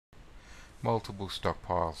Multiple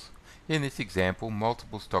stockpiles. In this example,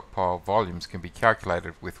 multiple stockpile volumes can be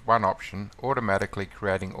calculated with one option automatically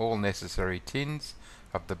creating all necessary tins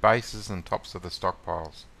of the bases and tops of the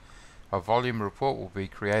stockpiles. A volume report will be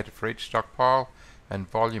created for each stockpile and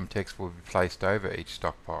volume text will be placed over each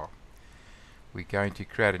stockpile. We're going to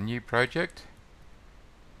create a new project.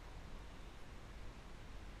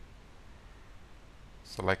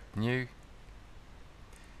 Select New,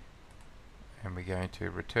 and we're going to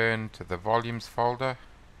return to the Volumes folder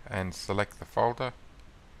and select the folder,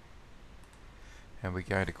 and we're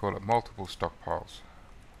going to call it Multiple Stockpiles.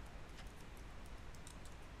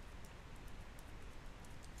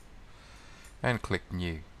 And click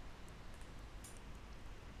New.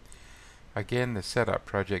 Again, the Setup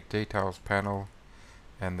Project Details panel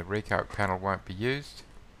and the Recalc panel won't be used,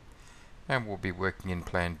 and we'll be working in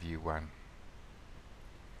Plan View 1.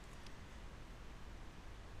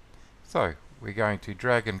 So we're going to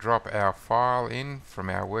drag and drop our file in from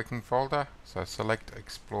our working folder. So select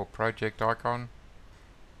Explore Project icon,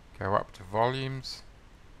 go up to Volumes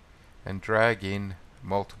and drag in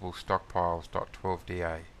Multiple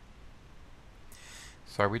Stockpiles.12da.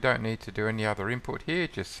 So we don't need to do any other input here,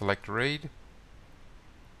 just select Read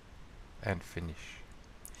and Finish.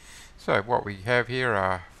 So what we have here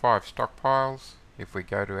are 5 stockpiles. If we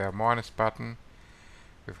go to our minus button,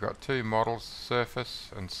 we've got 2 models, surface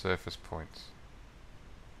and surface points.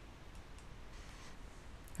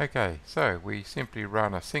 Okay, so we simply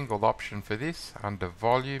run a single option for this under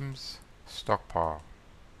Volumes, Stockpile.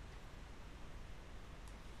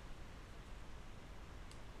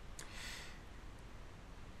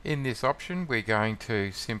 In this option, we're going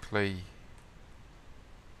to simply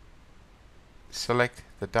select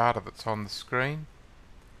the data that's on the screen.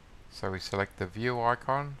 So we select the View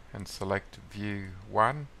icon and select View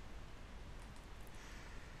 1.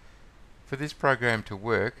 For this program to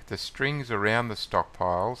work, the strings around the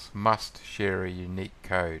stockpiles must share a unique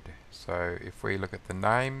code. So if we look at the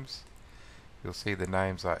names, you'll see the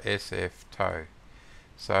names are SF tow.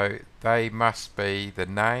 So they must be the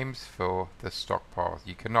names for the stockpiles.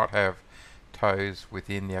 You cannot have tows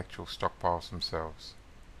within the actual stockpiles themselves.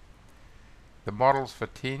 The models for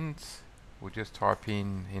tins, we'll just type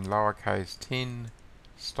in lowercase tin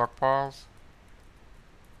stockpiles.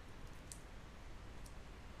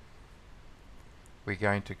 We're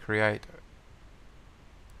going to create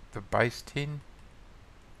the base tin.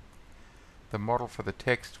 The model for the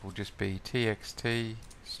text will just be txt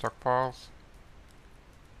stockpiles.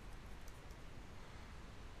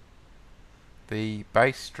 The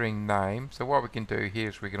base string name, so what we can do here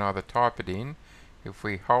is we can either type it in. If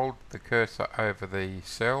we hold the cursor over the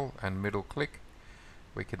cell and middle click,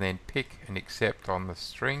 we can then pick and accept on the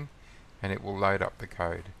string and it will load up the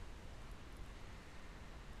code.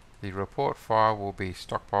 The report file will be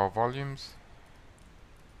stockpile volumes.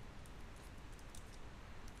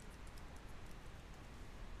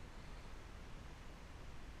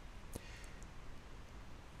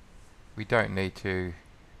 We don't need to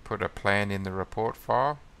put a plan in the report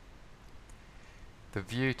file. The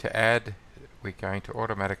view to add, we're going to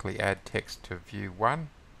automatically add text to View 1.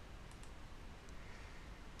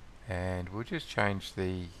 And we'll just change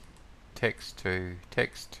the text to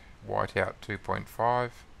text whiteout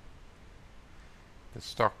 2.5. The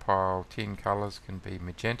stockpile tin colors can be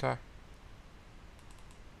magenta.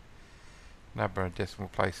 Number of decimal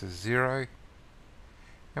places 0.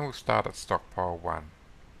 And we'll start at stockpile 1.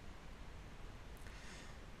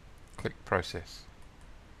 Click Process.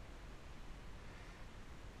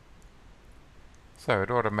 So it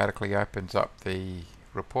automatically opens up the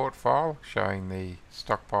report file showing the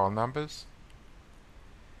stockpile numbers,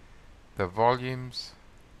 the volumes,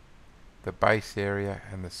 the base area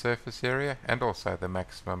and the surface area, and also the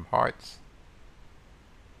maximum heights.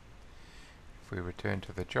 If we return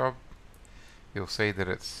to the job, you'll see that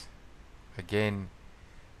it's again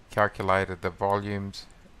calculated the volumes,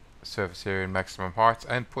 surface area and maximum heights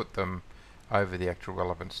and put them over the actual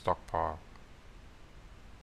relevant stockpile.